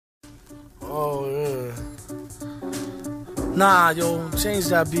Oh, yeah. Nah, yo, change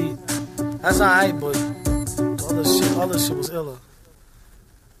that beat. That's alright, but the other shit was iller.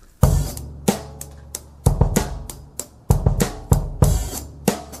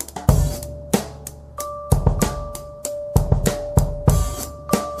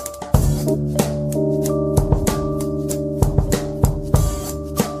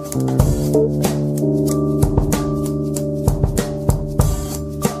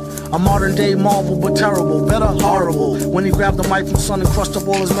 A modern day marvel, but terrible, better horrible. When he grabbed the mic from Son and crushed up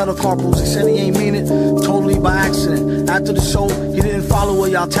all his metacarpals, he said he ain't mean it, totally by accident. After the show, he didn't follow where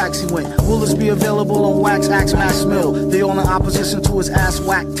y'all taxi went. Will this be available on Wax Axe Max Mill? They all in opposition to his ass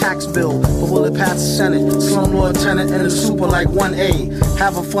whack tax bill. But will it pass the Senate? Slumlord Tenant and the super like 1A.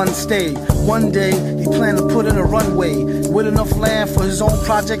 Have a fun stay. One day, he planned to put in a runway with enough land for his own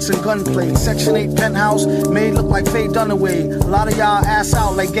projects and gunplay. Section 8 penthouse made look like Faye Dunaway. A lot of y'all ass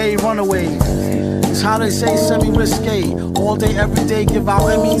out like gay runaways. It's how they say semi-risque. All day, every day, give out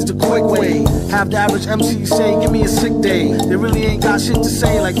Emmys the quick way. Have the average MC say, give me a sick day. They really ain't got shit to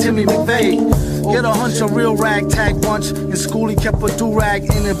say like Timmy McVeigh. Get a hunch of real ragtag bunch. In school he kept a do-rag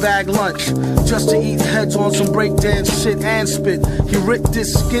in a bag lunch, just to eat heads on some breakdance shit and spit. He writ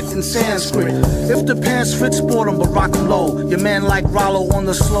this skit in Sanskrit. If the pants fit, sport 'em, but rock 'em low. Your man like Rollo on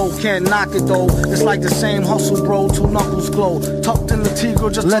the slow, can't knock it though. It's like the same hustle, bro, two knuckles glow. Tucked in the Tigre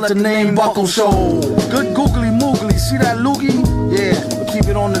just let the name buckle show. Good googly moogly, see that loogie? Yeah, but keep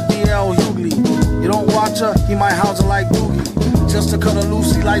it on the DL Hughley. You don't watch her, he might house her like Doogie. Just to cut her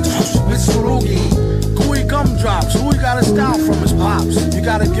loose, he like Mitsurugi. Gooey gumdrops, who he got his style from his pops. You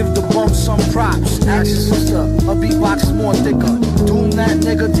gotta give the bum some props. Ask your sister, her beatbox is more thicker. Doom that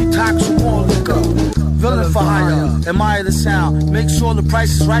nigga, detox with more liquor. Villain for hire, admire the sound. Make sure the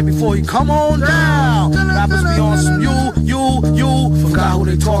price is right before he come on down. Rappers be on some you. Forgot who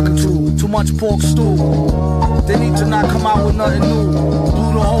they talking to. Too much pork stew. They need to not come out with nothing new.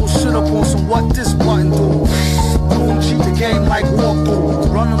 Blew the whole shit up on some what this button do. Doom cheat the game like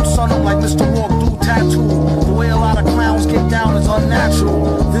walkthrough. Run them, son them like Mr. Walkthrough tattoo. The way a lot of clowns get down is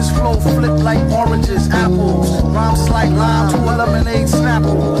unnatural. This flow flip like oranges, apples. Rhymes like lime to a lemonade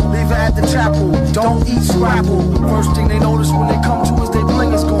snapple. Leave it at the chapel, don't eat scrapple. First thing they notice when they come to is they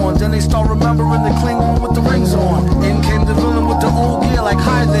bling is gone. Then they start remembering the Klingon with the rings on. In came the villain with the old gear like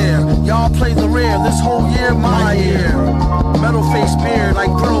hi there. Y'all play the rare, this whole year my year. Metal face beard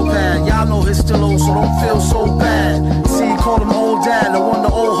like bro pad. Y'all know his still old, so don't feel so bad. See, he called him old dad, the one the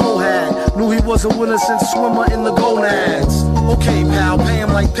old hoe had. Knew he was a winner since swimmer in the gonads. Okay, pal, pay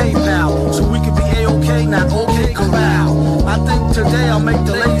him like PayPal, so we can be A-OK, not okay, corral. I think today I'll make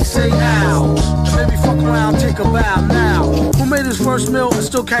the ladies say ow. Maybe fuck around, take a bow now. Who made his first meal and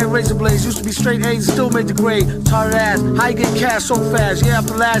still carry razor blades? Used to be straight A's, still made the grade. Tired ass, how you get cash so fast? Yeah,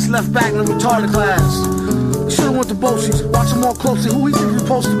 after last left back in the retarded class. Should've went to Bosie's, watch him more closely. Who he think he's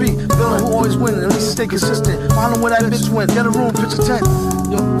supposed to be? Villain who always winning, at least stay consistent. Find him where that bitch went, get a room, pitch a tent.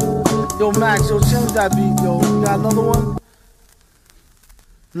 Yo, Max, yo, change that beat, yo. You got another one?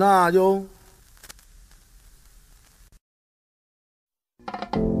 Nah, yo.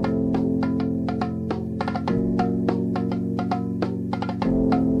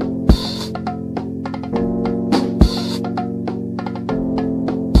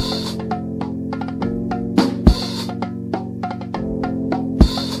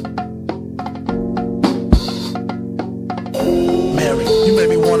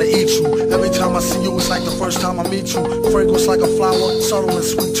 Every time I see you, it's like the first time I meet you. Fragrance like a flower, subtle and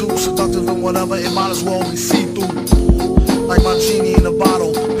sweet too. Seductive and whatever, it might as well be see-through. Like my genie in a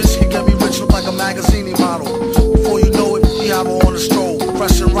bottle. Bitch can get me rich, look like a magazine model. Before you know it, you have her on the stroll.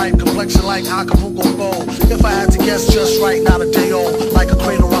 Fresh and ripe, complexion like Acapulco gold. If I had to guess just right, not a day old. Like a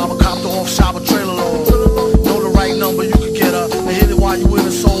cradle robber, copter off shop, a trailer load. Know the right number, you could get her. And hit it while you in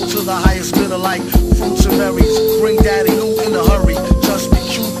the soul to the highest bidder. Like fruits and berries, bring daddy loot in a hurry. Just be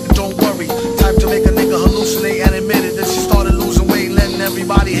cute and don't worry. Type to make a nigga hallucinate and admit it. Then she started losing weight, letting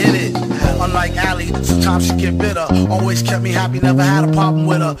everybody hit it. Unlike Allie, sometimes she get bitter. Always kept me happy, never had a problem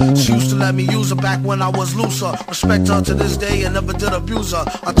with her. She used to let me use her back when I was looser. Respect her to this day and never did abuse her.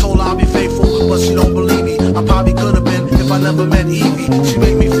 I told her I'll be faithful, but she don't believe me. I probably could have been if I never met Evie. She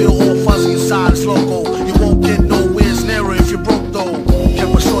made me feel all fuzzy inside, it's loco. You won't get nowhere near her if you're broke though.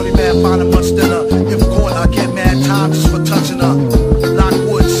 Kept my shorty mad, finding much thinner. If caught, I get mad time just for touching her.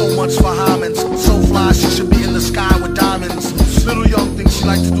 Lockwood, so much for Hyman's. So fly, she should be in the sky with diamonds. Little young thing, she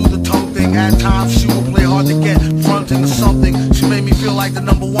like to do the tongue thing. At times, she will play hard to get, fronting or something. She made me feel like the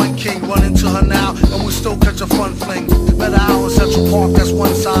 #1 king. Run into her now, and we still catch a fun fling. Met her out in Central Park, that's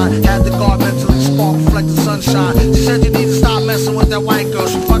one side. Had the guard mentally spark, reflect the sunshine. She said you need to stop messing with that white girl.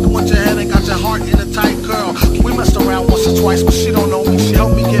 She fucking with your head and got your heart in a tight curl. We messed around once or twice, but she don't know me. She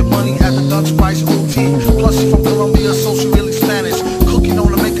helped me get money at the Dutch Price OT. Plus she from Colombia, so she really Spanish. Cooking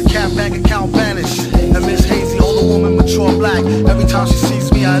on to make a cat bank account vanish. And Miss Hazy, older woman, mature black. Every time she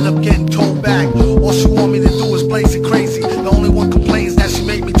sees me, I end up getting told back. All she want me to do is blaze it crazy. The only one complains that she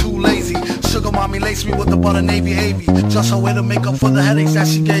made me too lazy. Sugar mommy laced me with the butter navy avy. Just her way to make up for the headaches that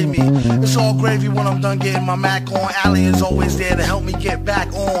she gave me. It's all gravy when I'm done getting my Mac on. Allie is always there to help me get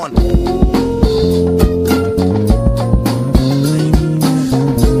back on.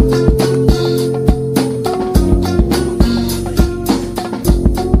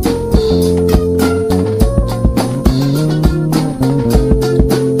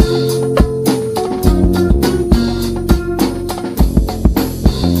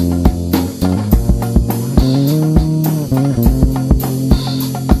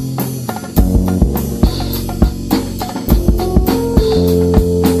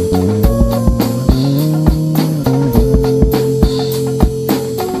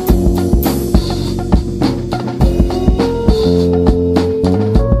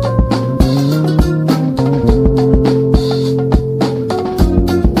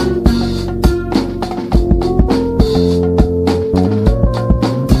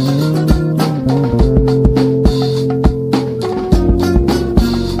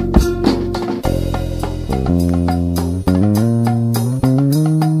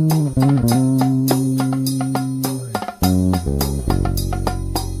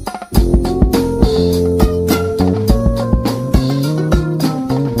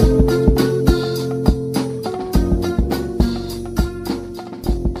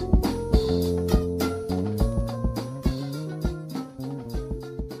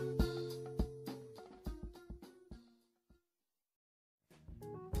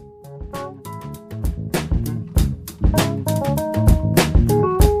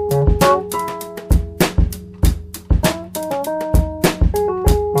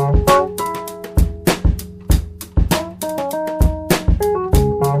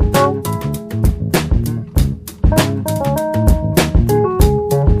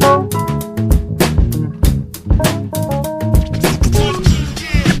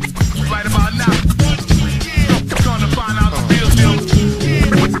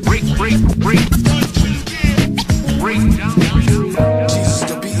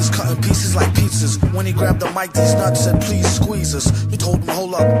 Mike these nuts and please squeeze us. He told him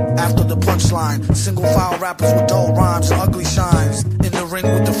hold up after the punchline. Single file rappers with dull rhymes and ugly shines. In the ring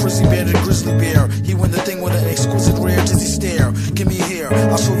with the frizzy bearded grizzly bear. He win the thing with an exquisite rare dizzy stare. Give me here,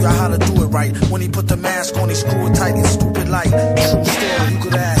 I'll show you how to do it right. When he put the mask on, he screw it tight in stupid light. True story, you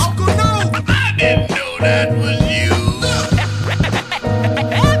could ask. Uncle, no! I didn't know that was you.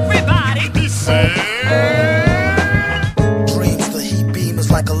 Everybody! Dreams, the heat beam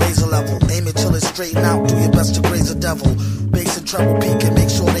is like a laser level. Aim it till it's straighten out, do your best to graze a devil. Bass and treble peak and make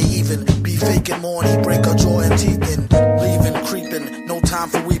sure they even. Be faking more and he break her jaw and teeth in. Leaving, creeping, no time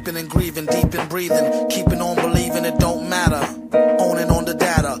for weeping and grieving. Deep in breathing, keeping on believing it don't matter. Owning on the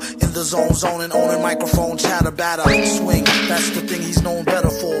data, in the zone, zoning, owning microphone, chatter, batter, swing. That's the thing he's known better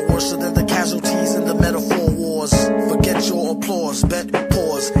for. Worse than the casualties in the metaphor wars. Forget your applause, bet,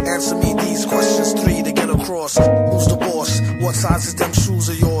 pause. Answer me these questions, 3 to get across. Who's the boss? What size is them shoes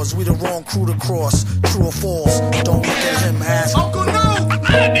of yours? We the wrong crew to cross. True or false? Don't look at him, ask. Uncle, no!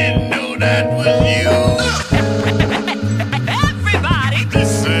 I didn't know that was you. Everybody!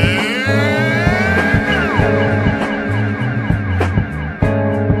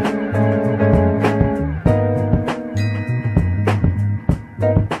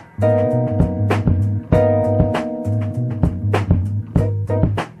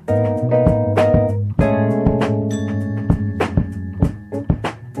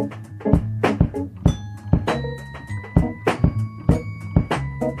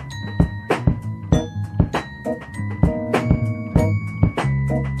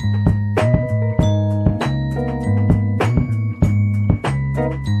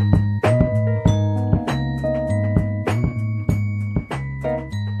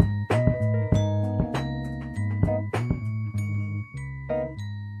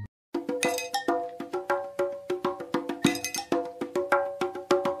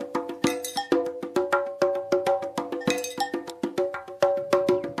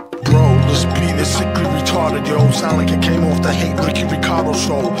 Sound like it came off the Hate Ricky Ricardo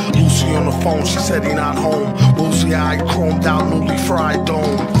show. Lucy on the phone, she said he not home. Woozy eyed, chromed out, newly fried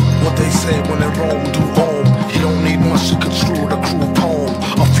dome. What they say when they roam, do home. He don't need much to construe the crude poem.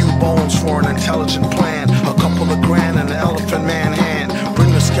 A few bones for an intelligent plan. A couple of grand and an elephant man hand.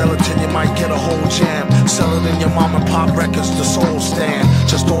 Bring the skeleton, you might get a whole jam. Sell it in your mom and pop records, the soul stand.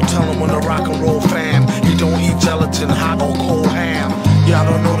 Just don't tell him when the rock and roll fam. He don't eat gelatin, hot or cold ham. Yeah, I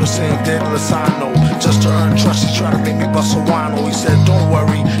don't know the same daedalus I know. Just to earn trust, he tried to make me bust a wino. He said, don't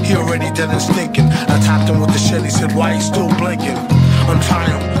worry, he already dead and stinking. I tapped him with the shit, he said, why he still blinking? Untie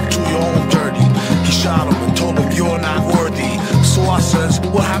him, do your own dirty. He shot him and told him, you're not worthy. So I says,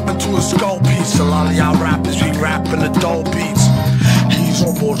 what happened to his skull piece? A lot of y'all rappers be rapping adult beats. He's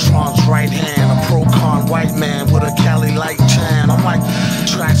Robotron's right hand, a pro-con white man with a Cali light tan. I'm like,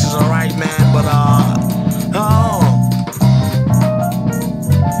 Trax is alright, man, but oh.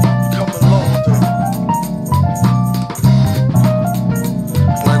 Coming low, dude.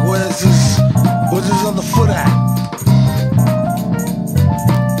 Like, where's his other foot at?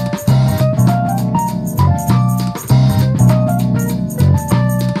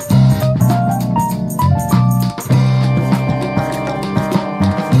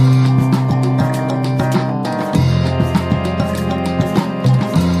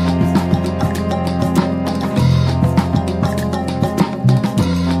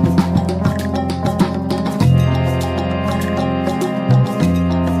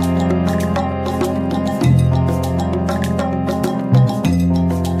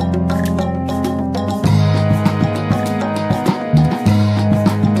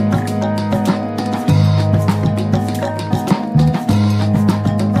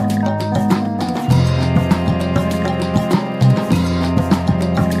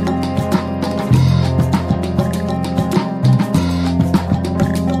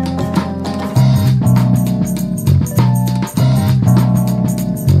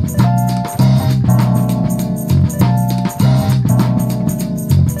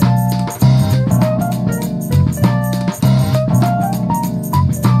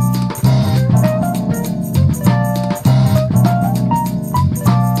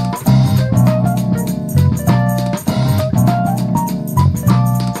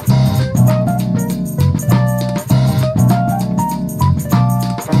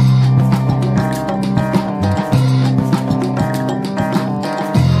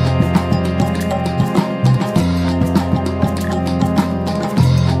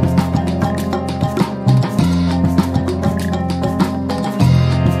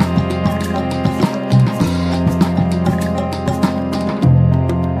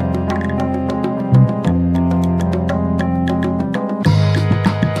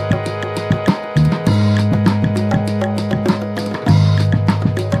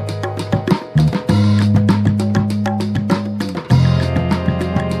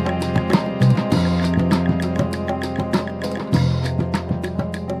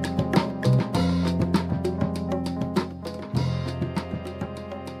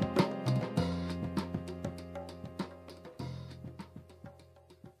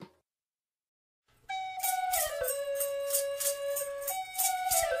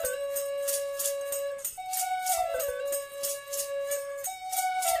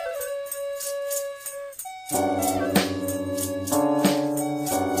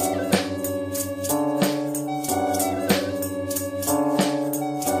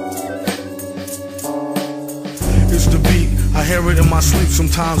 Hear it in my sleep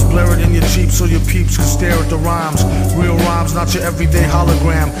sometimes, blare it in your Jeep so your peeps can stare at the rhymes. Real rhymes, not your everyday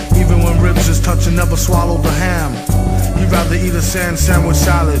hologram. Even when ribs is touching, never swallow the ham. You'd rather eat a sand sandwich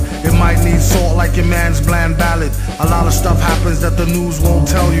salad. It might need salt like your man's bland ballad. A lot of stuff happens that the news won't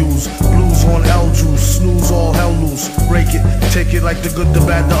tell yous. Blues on L juice, snooze all hell loose. Rake it, take it like the good, the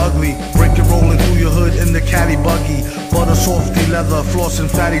bad, the ugly. Break it rolling through your hood in the caddy buggy. Butter softy leather, floss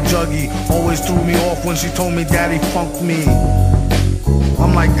and fatty juggy. Always threw me off when she told me daddy funked me.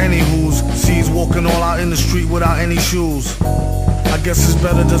 I'm like any who's sees walking all out in the street without any shoes. I guess it's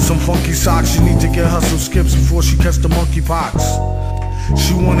better than some funky socks. You need to get her some skips before she catch the monkeypox.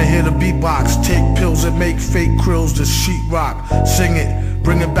 She wanna hear the beatbox, take pills and make fake krills to sheetrock. Sing it,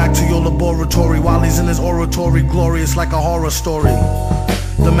 bring it back to your laboratory while he's in his oratory, glorious like a horror story.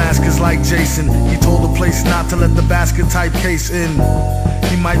 The mask is like Jason, he told the place not to let the basket type case in.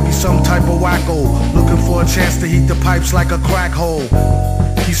 He might be some type of wacko, looking for a chance to heat the pipes like a crack hole.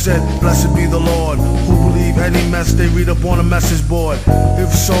 He said, blessed be the Lord, who believe any mess they read up on a message board. If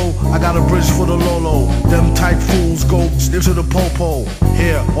so, I got a bridge for the Lolo. Them type fools go to the popo.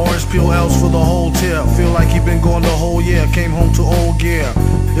 Here, orange peel L's for the whole tier. Feel like he been gone the whole year, came home to old gear.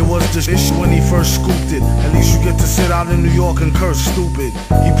 It was this issue when he first scooped it. At least you get to sit out in New York and curse stupid.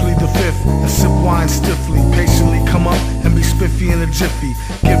 He plead the fifth and sip wine stiffly. Patiently come up and be spiffy in a jiffy.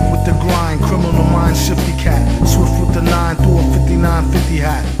 Gift with the grind, criminal mind shifty cat. Swift with the 9 through a 5950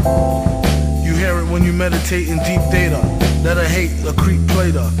 hat. You You hear it when you meditate in deep data. Let her hate a creep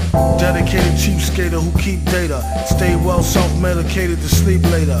plater. Dedicated cheap skater who keep data. Stay well self-medicated to sleep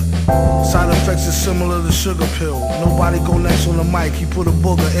later. Side effects is similar to sugar pill. Nobody go next on the mic, he put a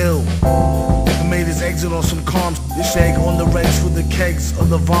booger ill. He made his exit on some calm. This egg on the regs for the kegs of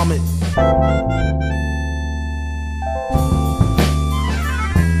the vomit.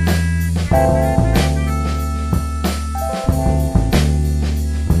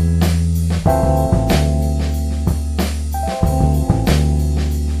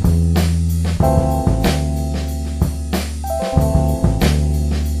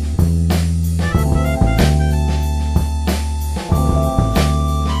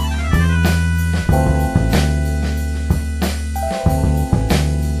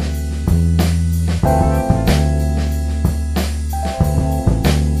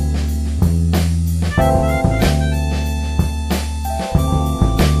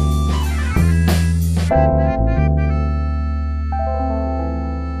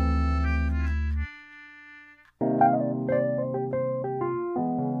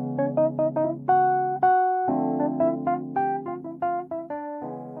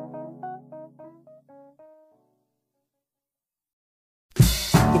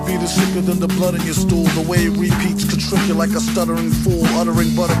 Sicker than the blood in your stool. The way it repeats could trick you like a stuttering fool,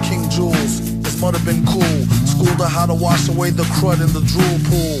 uttering Butter King jewels. This must have been cool. Schooled her how to wash away the crud in the drool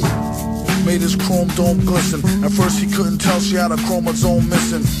pool. Made his chrome dome glisten. At first he couldn't tell she had a chromosome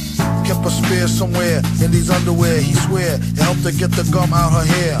missing. Kept a spare somewhere in these underwear. He swear it helped her get the gum out her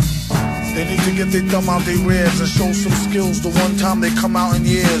hair. They need to get their thumb out their rears and show some skills the one time they come out in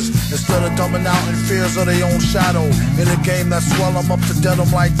years. Instead of dumbing out in fears of their own shadow. In a game that swell them up to dead them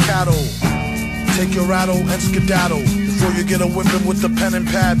like cattle. Take your rattle and skedaddle before you get a whipping with the pen and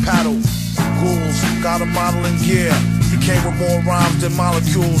pad paddle. Ghouls got a model in gear. He came with more rhymes than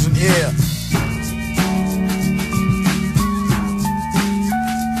molecules in air.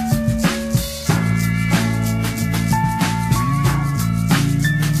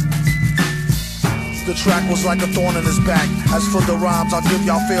 The track was like a thorn in his back. As for the rhymes, I'll give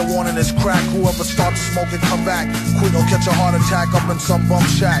y'all fair warning, it's crack. Whoever starts to smoke it, come back quick or catch a heart attack up in some bum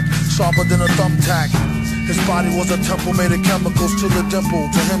shack, sharper than a thumbtack. His body was a temple made of chemicals to the dimple.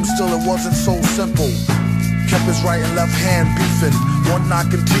 To him still it wasn't so simple. Kept his right and left hand beefing, one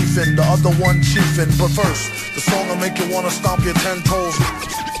knocking teeth in, the other one chiefing. But first, the song will make you wanna stomp your 10 toes.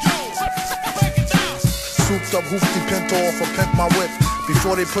 Souped up hoopty pinto off a pimp my whip.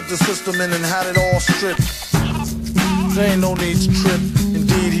 Before they put the system in and had it all stripped. There ain't no need to trip.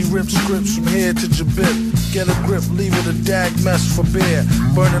 Indeed, he ripped scripts from here to Jabit. Get a grip, leave it a dag mess for beer.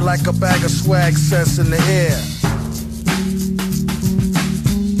 Burning like a bag of swag cess in the air.